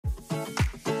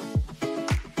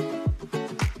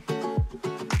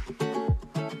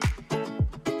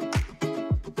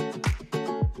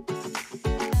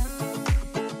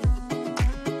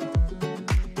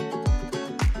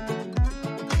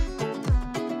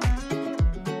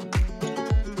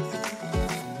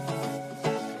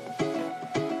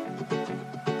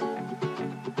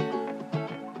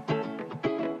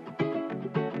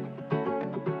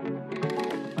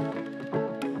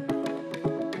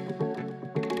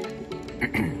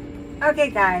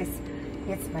Okay guys,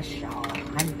 it's Michelle.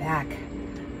 I'm back.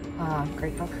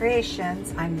 Grateful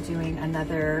Creations. I'm doing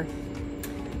another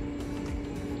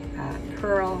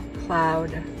pearl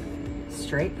cloud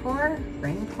straight pour,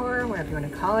 ring pour, whatever you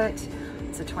want to call it.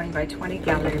 It's a 20 by 20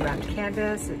 gallery wrapped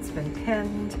canvas. It's been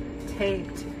pinned,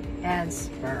 taped, and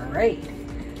sprayed.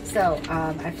 So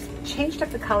I've changed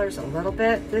up the colors a little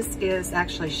bit. This is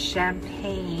actually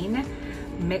champagne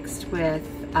mixed with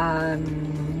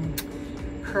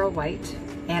pearl white,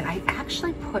 and I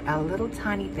actually put a little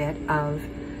tiny bit of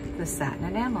the satin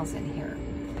enamels in here.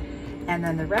 And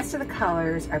then the rest of the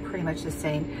colors are pretty much the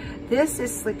same. This is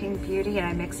Sleeping Beauty, and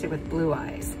I mixed it with Blue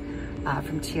Eyes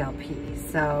from TLP.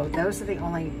 So those are the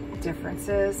only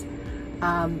differences.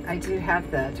 I do have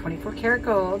the 24 karat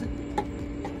gold.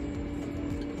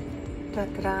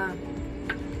 Da-da-da.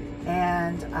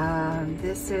 And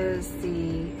this is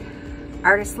the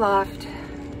Artist Loft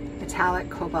Metallic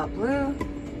Cobalt Blue,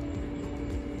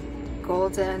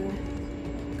 Golden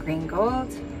Green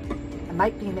Gold. It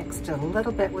might be mixed a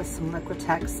little bit with some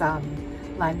Liquitex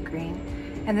lime green.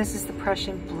 And this is the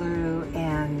Prussian Blue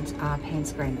and Payne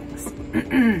Spray Mix.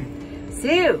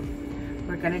 So,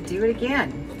 we're gonna do it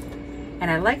again. And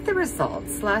I like the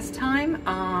results last time.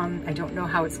 I don't know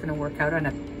how it's gonna work out on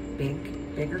a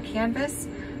bigger canvas,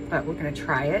 but we're gonna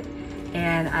try it.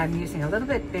 And I'm using a little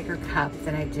bit bigger cup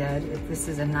than I did. This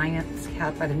is a 9-ounce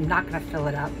cup, but I'm not gonna fill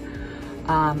it up.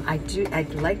 I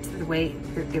liked the way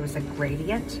it was a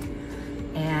gradient.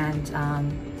 And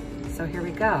so here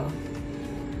we go.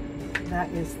 That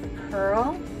is the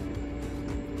pearl.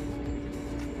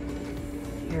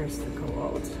 Here's the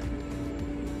gold.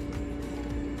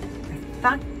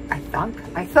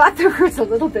 I thought there was a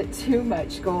little bit too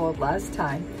much gold last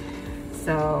time.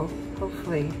 So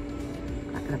hopefully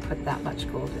I'm not gonna put that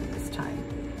much gold in this time.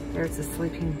 There's the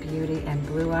Sleeping Beauty and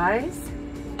Blue Eyes.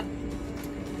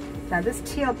 Now this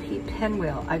TLP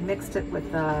pinwheel, I mixed it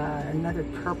with another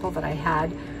purple that I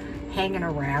had hanging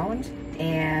around,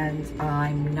 and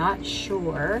I'm not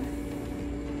sure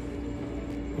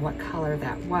what color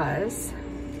that was.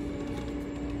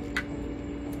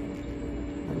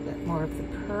 A little bit more of the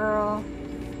pearl.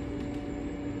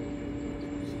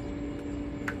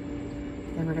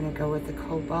 Then we're gonna go with the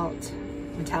cobalt,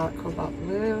 metallic cobalt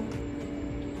blue.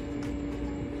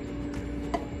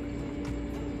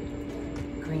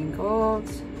 Green gold,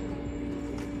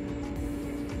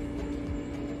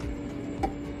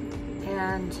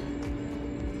 and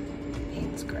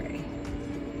Payne's gray.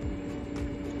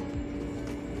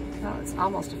 Oh, it's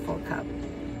almost a full cup.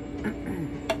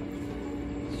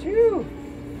 Shoo!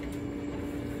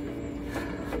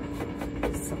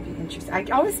 This is something interesting. I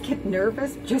always get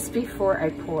nervous just before I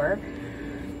pour,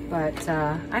 but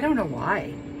I don't know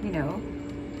why, you know.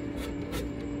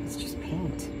 It's just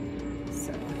paint.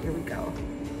 So here we go.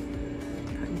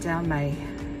 Down my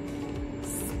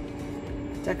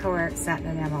Decoart satin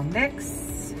enamel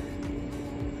mix.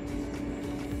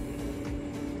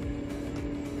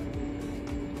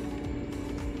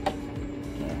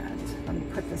 And let me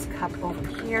put this cup over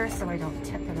here so I don't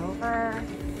tip it over.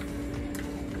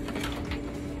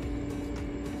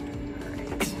 All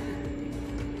right.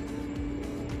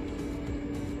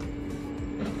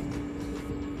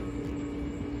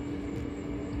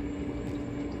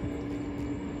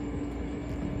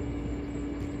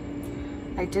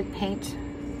 I did paint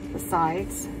the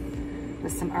sides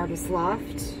with some Artist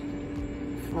Loft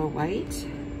Flow White,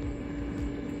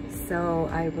 so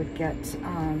I would get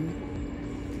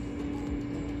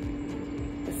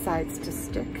the sides to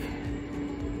stick.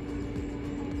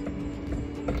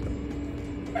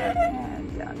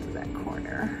 And down to that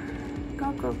corner.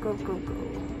 Go, go, go, go, go.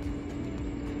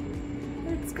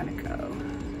 It's gonna go.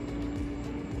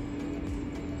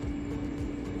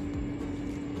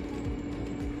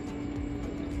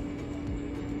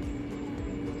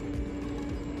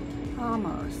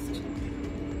 Almost.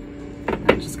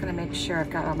 I'm just going to make sure I've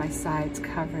got all my sides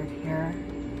covered here.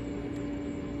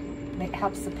 It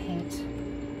helps the paint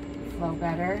flow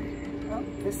better. Oh,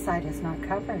 this side is not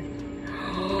covered.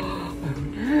 Oh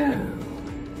no!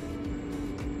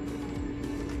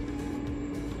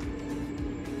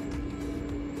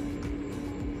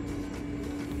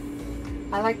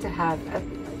 I like to have,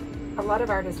 a lot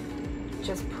of artists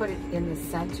just put it in the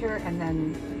center and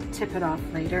then tip it off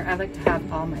later. I like to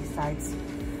have all my sides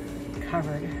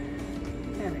covered.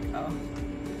 There we go.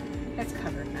 It's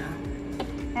covered now.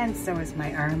 And so is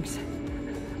my arms.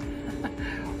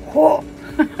 Whoa!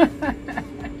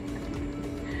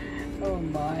 Oh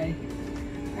my.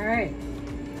 All right.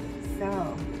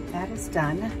 So that is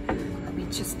done. Let me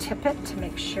just tip it to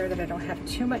make sure that I don't have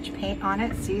too much paint on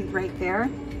it. See right there?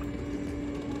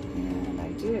 And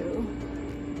do.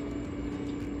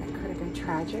 That could have been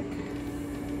tragic.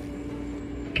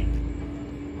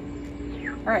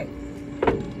 All right,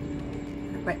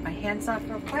 wipe my hands off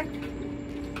real quick.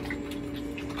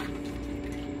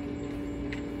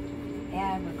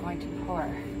 And we're going to pour.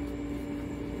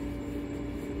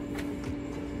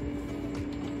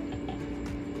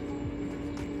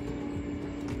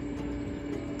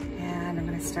 And I'm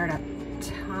going to start up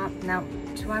top. Now,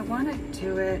 do I want to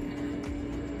do it?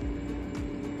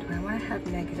 Do I want to have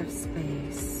negative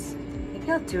space?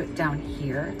 Maybe I'll do it down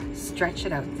here, stretch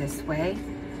it out this way,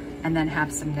 and then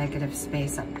have some negative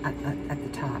space up at the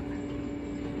top.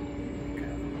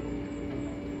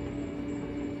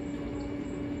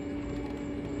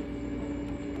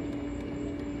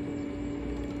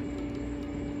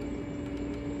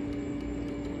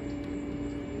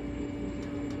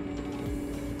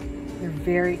 They're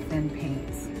very thin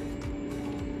paints.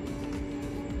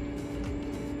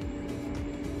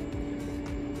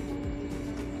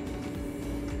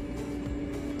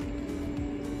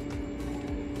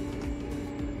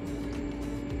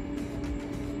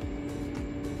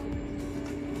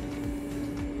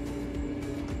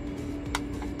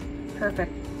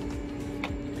 Perfect.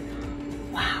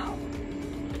 Wow.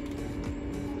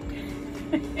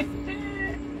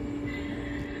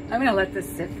 I'm gonna let this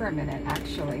sit for a minute,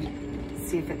 actually.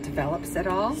 See if it develops at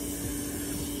all.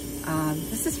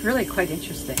 This is really quite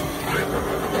interesting.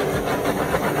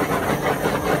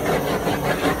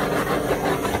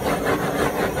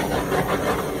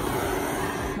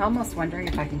 I'm almost wondering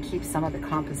if I can keep some of the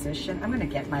composition. I'm gonna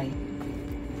get my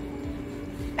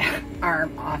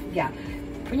arm off. Yeah,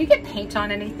 when you get paint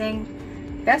on anything,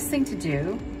 best thing to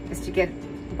do is to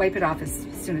wipe it off as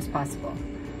soon as possible.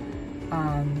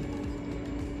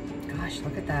 Gosh,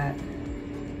 look at that.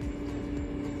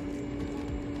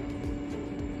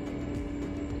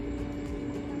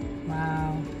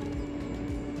 Wow.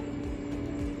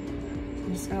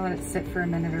 I'm just gonna let it sit for a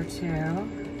minute or two.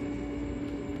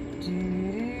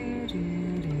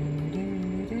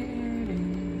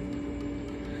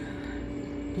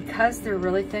 Because they're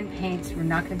really thin paints, we're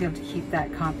not gonna be able to keep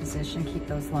that composition, keep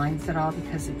those lines at all,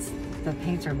 because the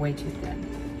paints are way too thin.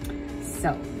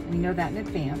 So we know that in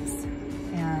advance,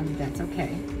 and that's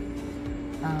okay.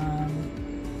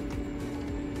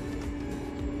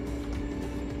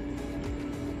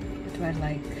 What do I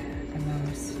like the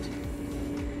most?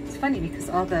 It's funny because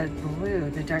all the blue,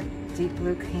 the deep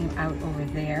blue came out over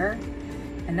there,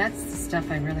 and that's the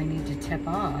stuff I really need to tip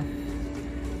off.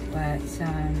 But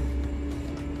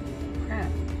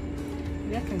crap,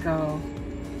 maybe I can go,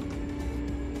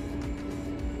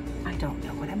 I don't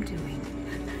know what I'm doing.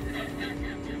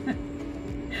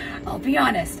 I'll be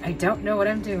honest, I don't know what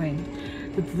I'm doing.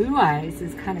 The blue eyes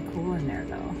is kind of cool in there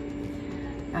though.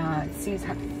 It seems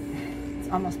it's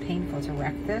almost painful to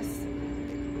wreck this,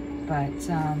 but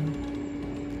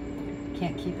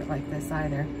can't keep it like this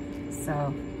either.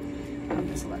 So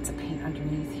there's lots of paint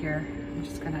underneath here. I'm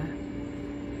just gonna,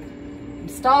 I'm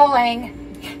stalling.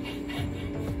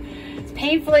 It's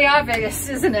painfully obvious,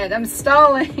 isn't it? I'm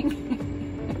stalling.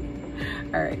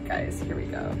 All right, guys, here we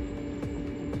go.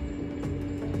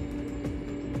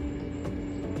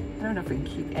 I don't know if we can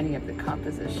keep any of the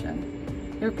composition.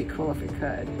 It would be cool if we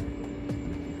could.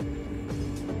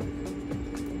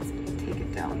 Let's take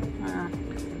it down. I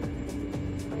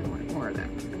want more of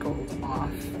that gold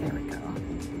off. There we go.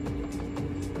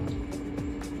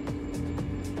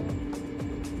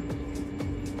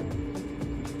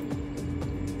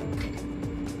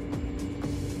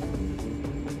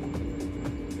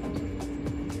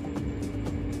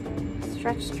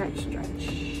 Stretch, stretch, stretch.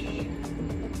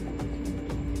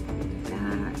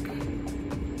 Back.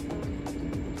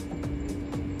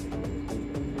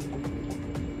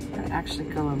 I'm gonna actually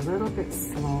go a little bit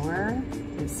slower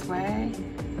this way.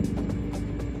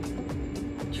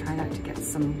 Try not to get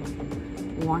some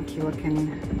wonky looking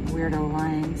weirdo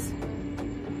lines.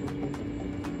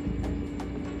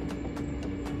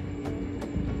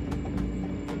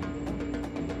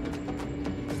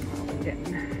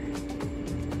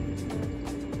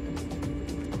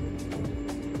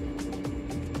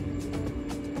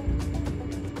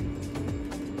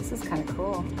 This is kind of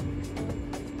cool.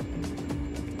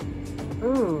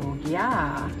 Ooh,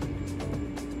 yeah.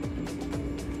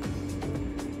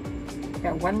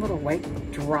 Got one little white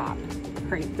drop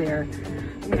right there.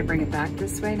 I'm gonna bring it back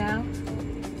this way now.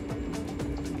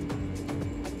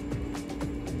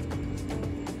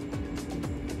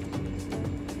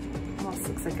 Almost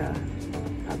looks like a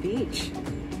beach.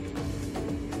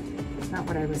 It's not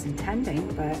what I was intending,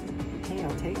 but hey,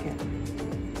 I'll take it.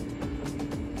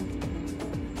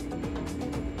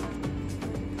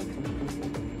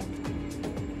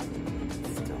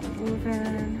 move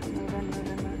in, move in, move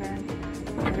in, move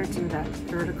in. Better do that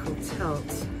vertical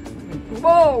tilt.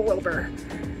 Whoa, Wilbur.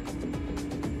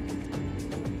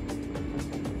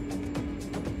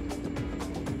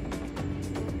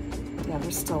 Yeah,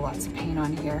 there's still lots of paint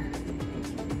on here.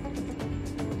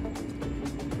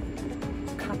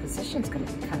 Composition's gonna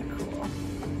be kind of cool.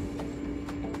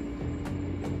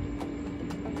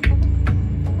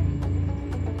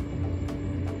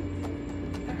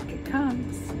 Back it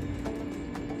comes.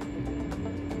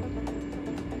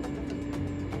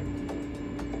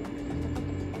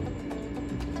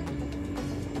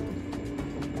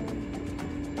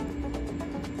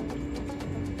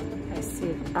 I see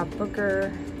a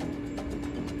booger.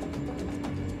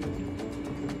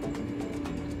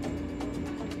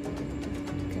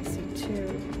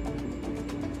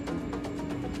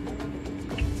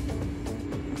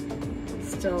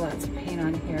 Still lots of paint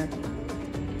on here.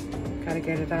 Gotta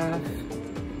get it off.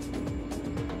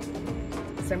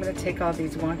 So I'm gonna take all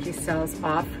these wonky cells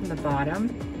off from the bottom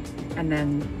and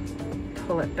then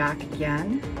pull it back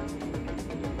again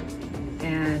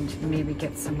and maybe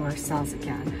get some more cells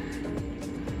again.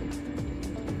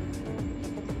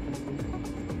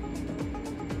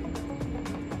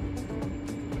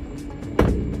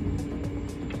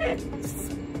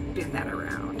 Spin that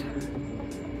around.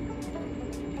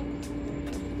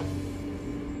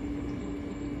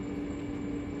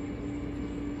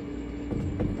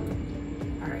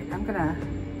 I'm gonna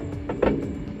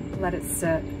let it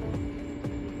sit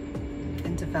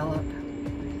and develop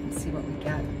and see what we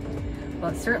get.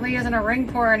 Well, it certainly isn't a ring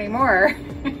pour anymore.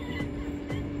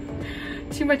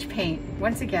 Too much paint,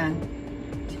 once again.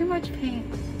 Too much paint,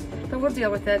 but we'll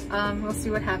deal with it. We'll see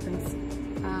what happens.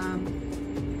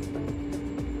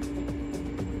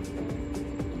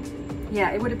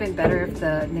 Yeah, it would have been better if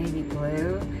the navy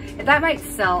blue, that might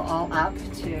sell all up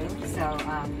too, so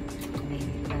maybe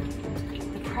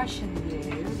the Prussian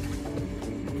blue,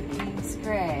 the Payne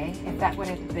spray, if that would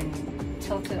have been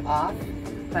tilted off,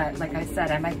 but like I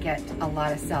said, I might get a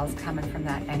lot of cells coming from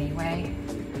that anyway.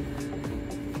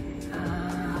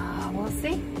 We'll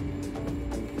see.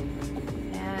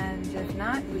 And if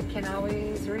not, we can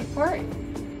always report.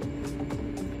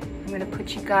 I'm gonna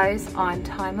put you guys on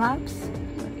time lapse.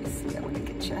 Let me see, I wanna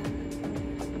get you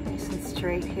nice and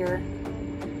straight here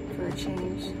for a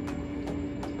change.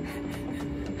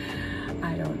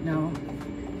 I don't know.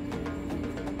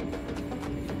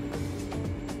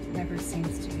 Never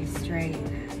seems to be straight.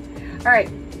 All right,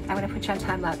 I'm gonna put you on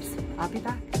time lapse. I'll be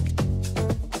back.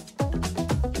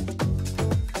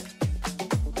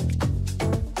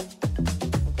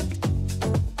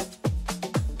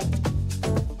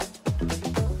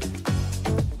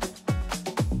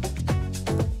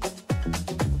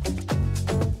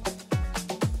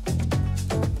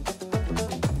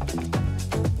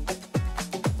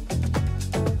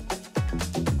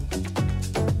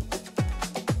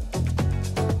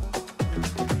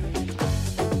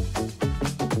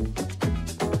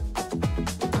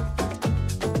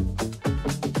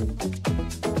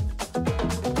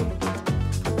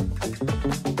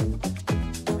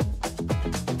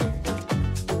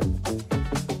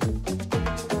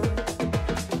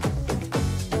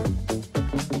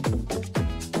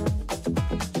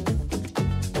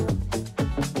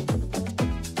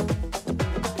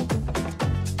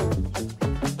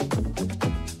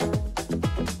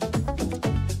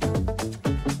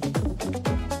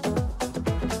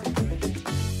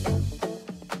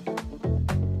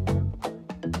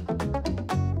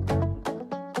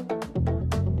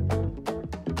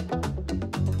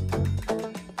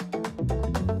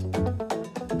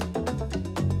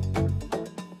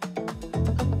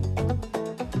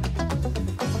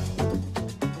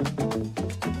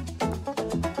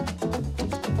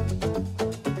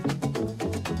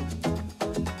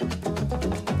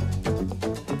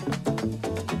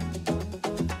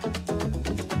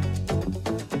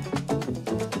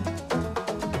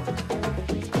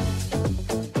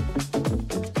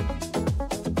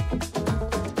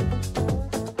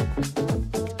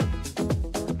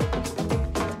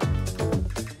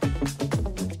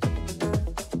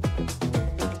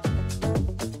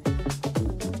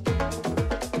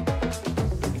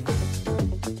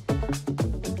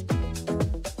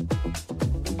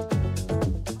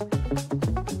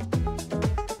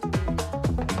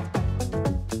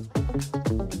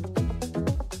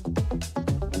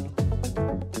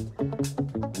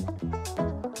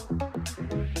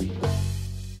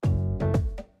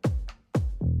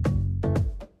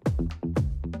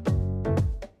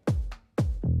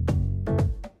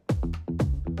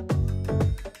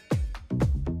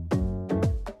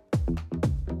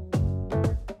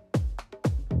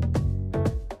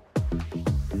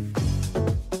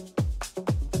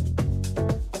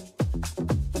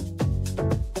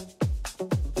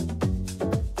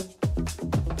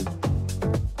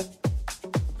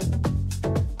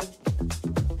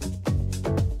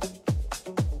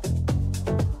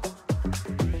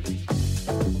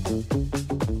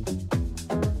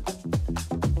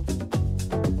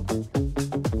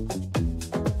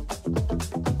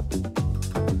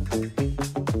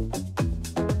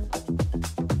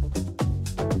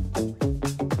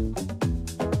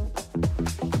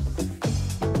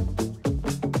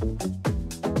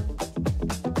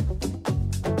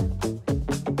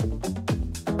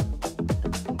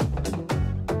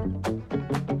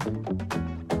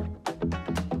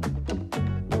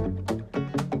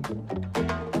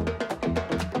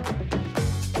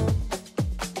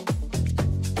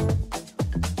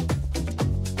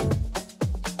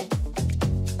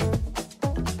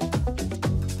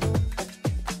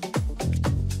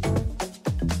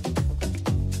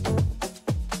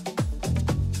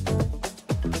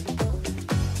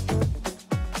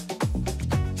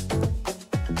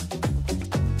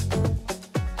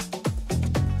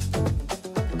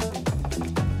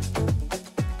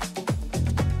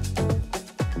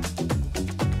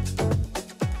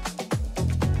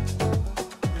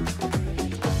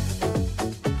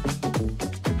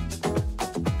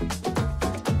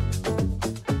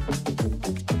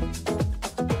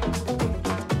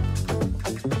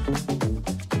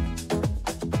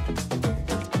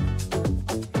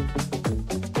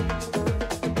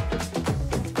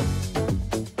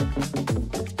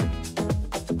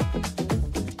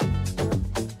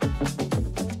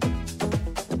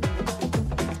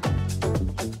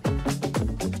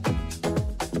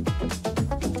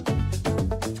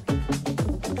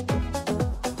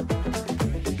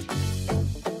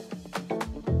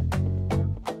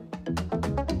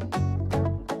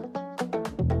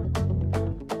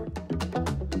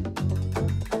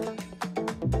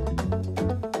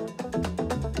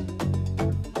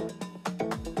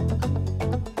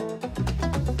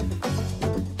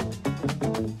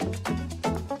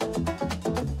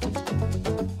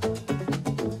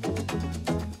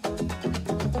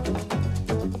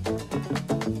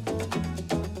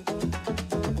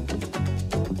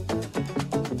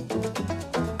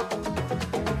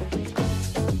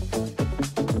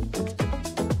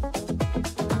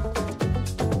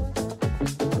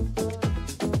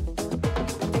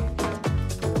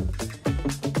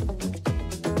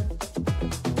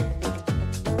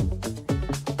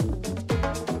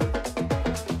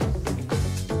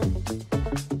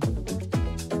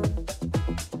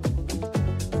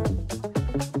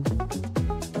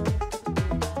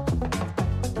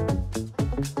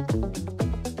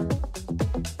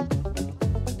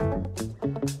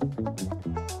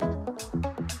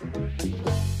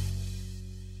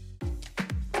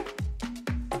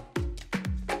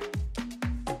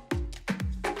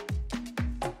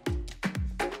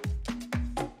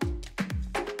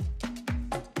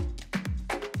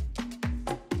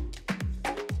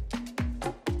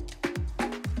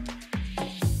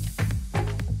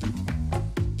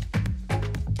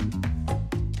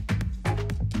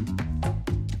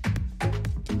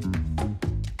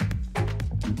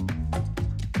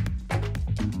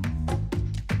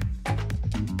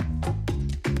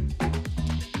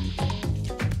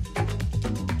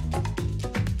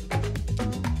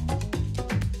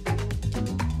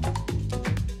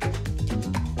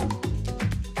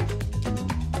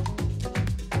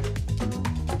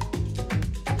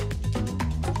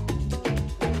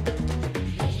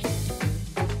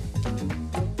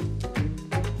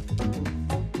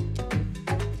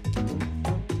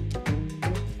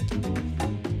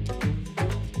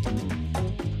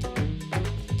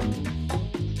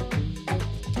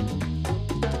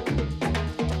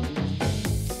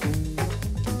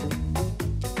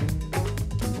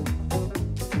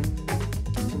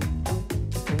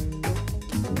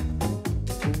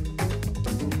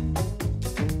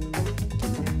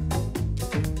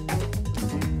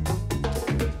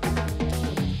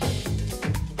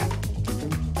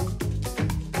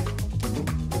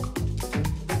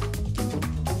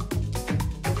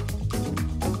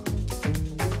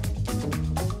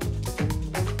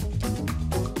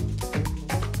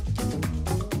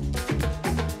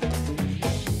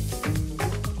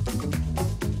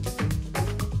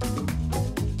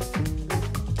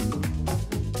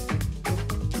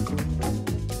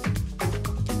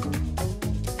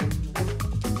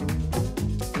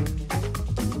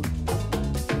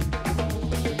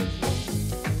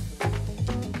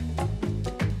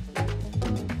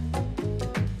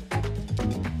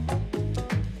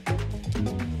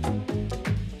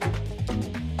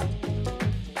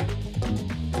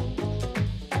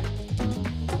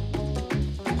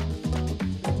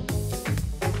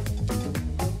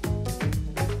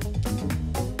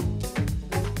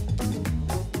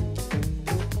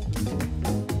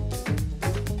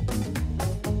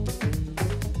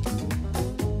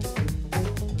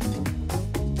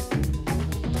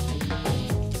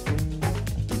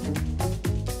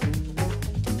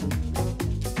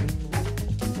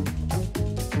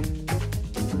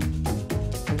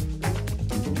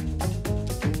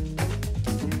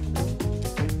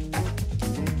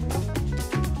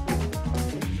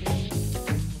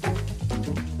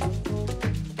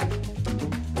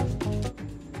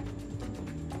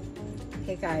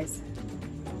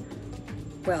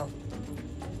 Well,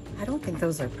 I don't think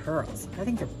those are pearls. I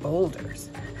think they're boulders.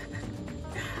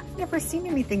 I've never seen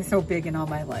anything so big in all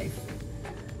my life.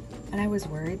 And I was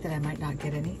worried that I might not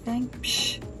get anything.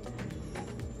 Psh.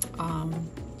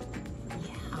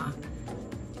 Yeah.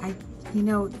 You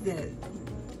know, the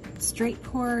straight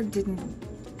pour didn't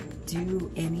do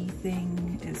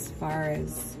anything as far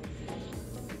as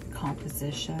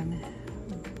composition,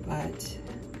 but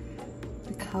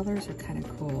the colors are kind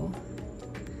of cool.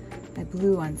 I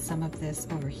blew on some of this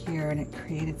over here and it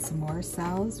created some more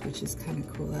cells, which is kind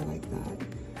of cool. I like that.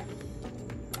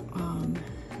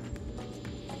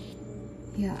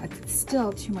 Yeah, it's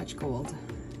still too much gold.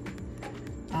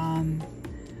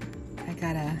 I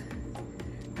gotta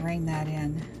rein that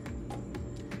in.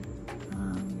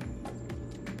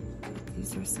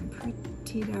 These are some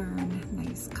pretty darn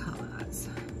nice colors.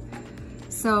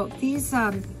 So these,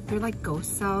 they're like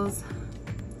ghost cells.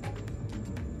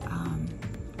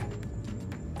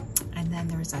 And then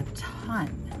there's a ton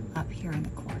up here in the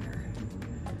corner.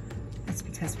 That's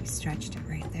because we stretched it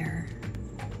right there.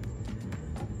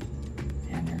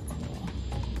 And they're cool.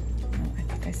 Oh, I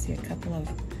think I see a couple of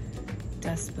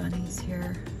dust bunnies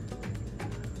here.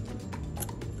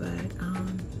 But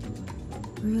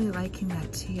really liking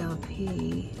that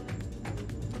TLP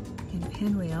in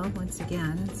Pinwheel. Once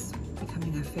again, it's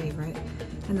becoming a favorite.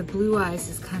 And the blue eyes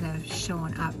is kind of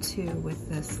showing up too with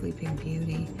the Sleeping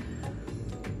Beauty.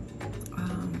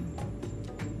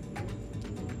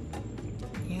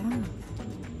 Yeah.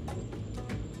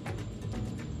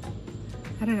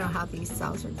 I don't know how these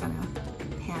cells are gonna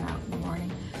pan out in the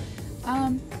morning.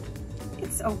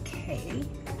 It's okay.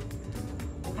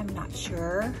 I'm not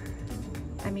sure.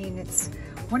 I mean, it's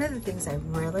one of the things I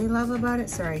really love about it.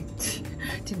 Sorry,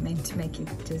 didn't mean to make you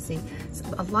dizzy. So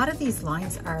a lot of these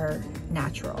lines are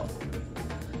natural.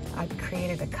 I've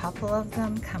created a couple of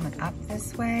them coming up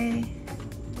this way,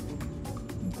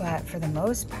 but for the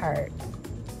most part,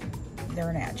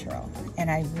 they're natural.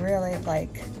 And I really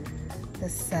like the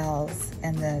cells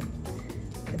and the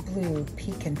blue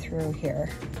peeking through here.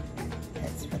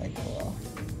 It's really cool.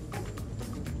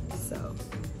 So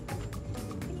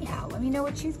anyhow, let me know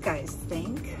what you guys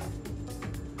think.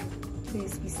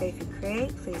 Please be safe and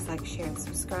create. Please like, share, and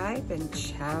subscribe. And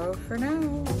ciao for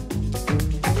now.